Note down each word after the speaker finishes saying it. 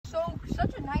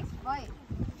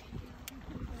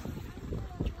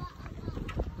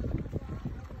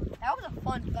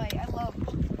fun fight. I love it.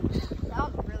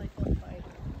 That was a really fun fight.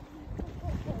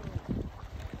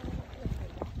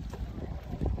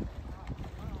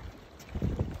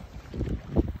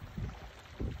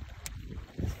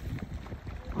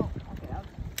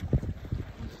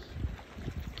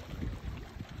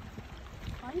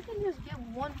 Why do you think just get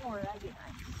one more? That'd be nice.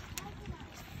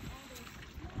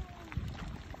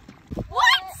 What?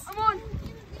 Come on.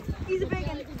 He's a big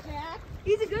one.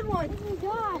 He's a good one. Oh my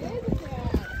god.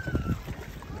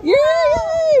 Yay!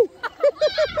 I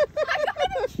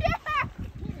got a jack.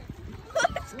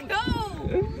 Let's go.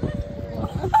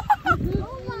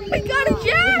 I got a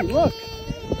jack. Look.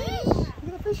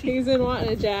 He's been wanting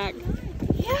a jack.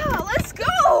 Yeah, let's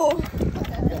go.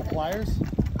 You got pliers?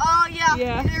 Oh yeah.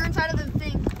 Yeah. They're inside of the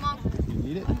thing. Come on. You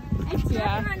need it? It's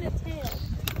Yeah. on the tail.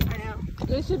 I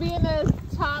know. It should be in the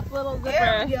top little zipper.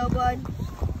 There we go, bud.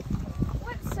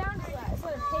 What sound is that? Is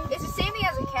that a pig? It's the same thing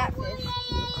as a catfish.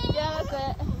 Yeah, that's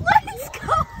it. Let's go!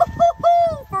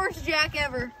 First jack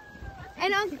ever.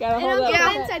 And You gotta hold Uncle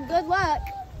up. Ben said good luck.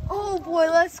 Oh boy,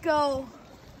 let's go.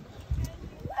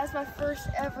 That's my first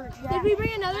ever jack. Did we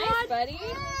bring another Nice, one? buddy.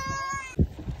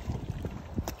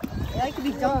 They like to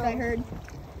be dunked, I heard.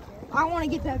 I want to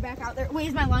get that back out there. Wait,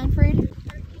 is my line frayed?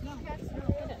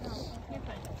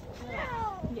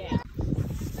 Yeah.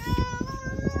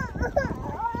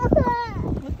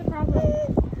 What's the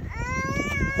problem?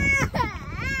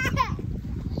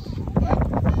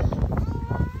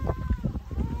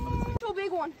 A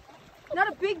big one. Not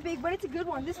a big, but it's a good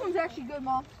one. This one's actually good,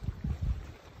 Mom.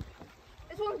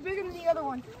 This one's bigger than the other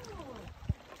one.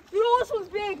 No, this one's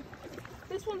big.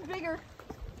 This one's bigger.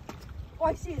 Oh,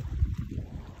 I see it.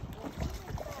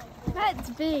 That's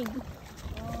big.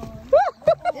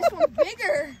 This one's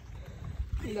bigger.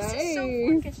 Nice. This is so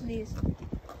fun catching these.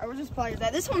 I was just playing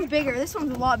that. This one's bigger. This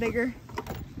one's a lot bigger.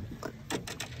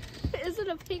 Is it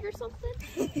a pig or something?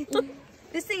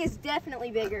 This thing is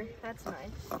definitely bigger. That's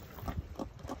nice.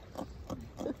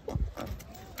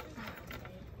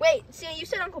 Wait, Sam, you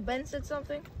said Uncle Ben said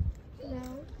something? No.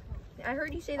 I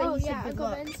heard you say that Oh he yeah, said good Uncle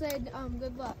luck. Ben said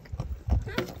good luck.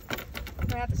 I'm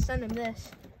gonna have to send him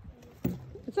this.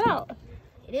 It's out.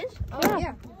 It is? Oh, Yeah.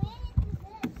 yeah.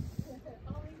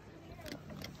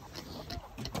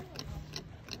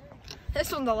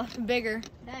 This one's a lot bigger,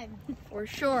 Dang. for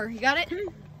sure. You got it?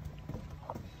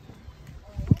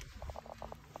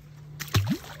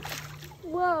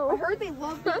 Whoa. I heard they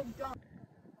love being dunked.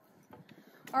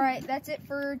 Alright, that's it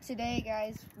for today,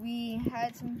 guys. We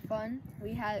had some fun.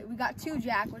 We got 2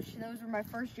 jack, which those were my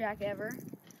first jack ever.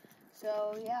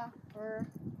 So yeah,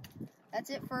 that's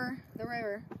it for the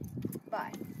river.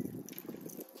 Bye.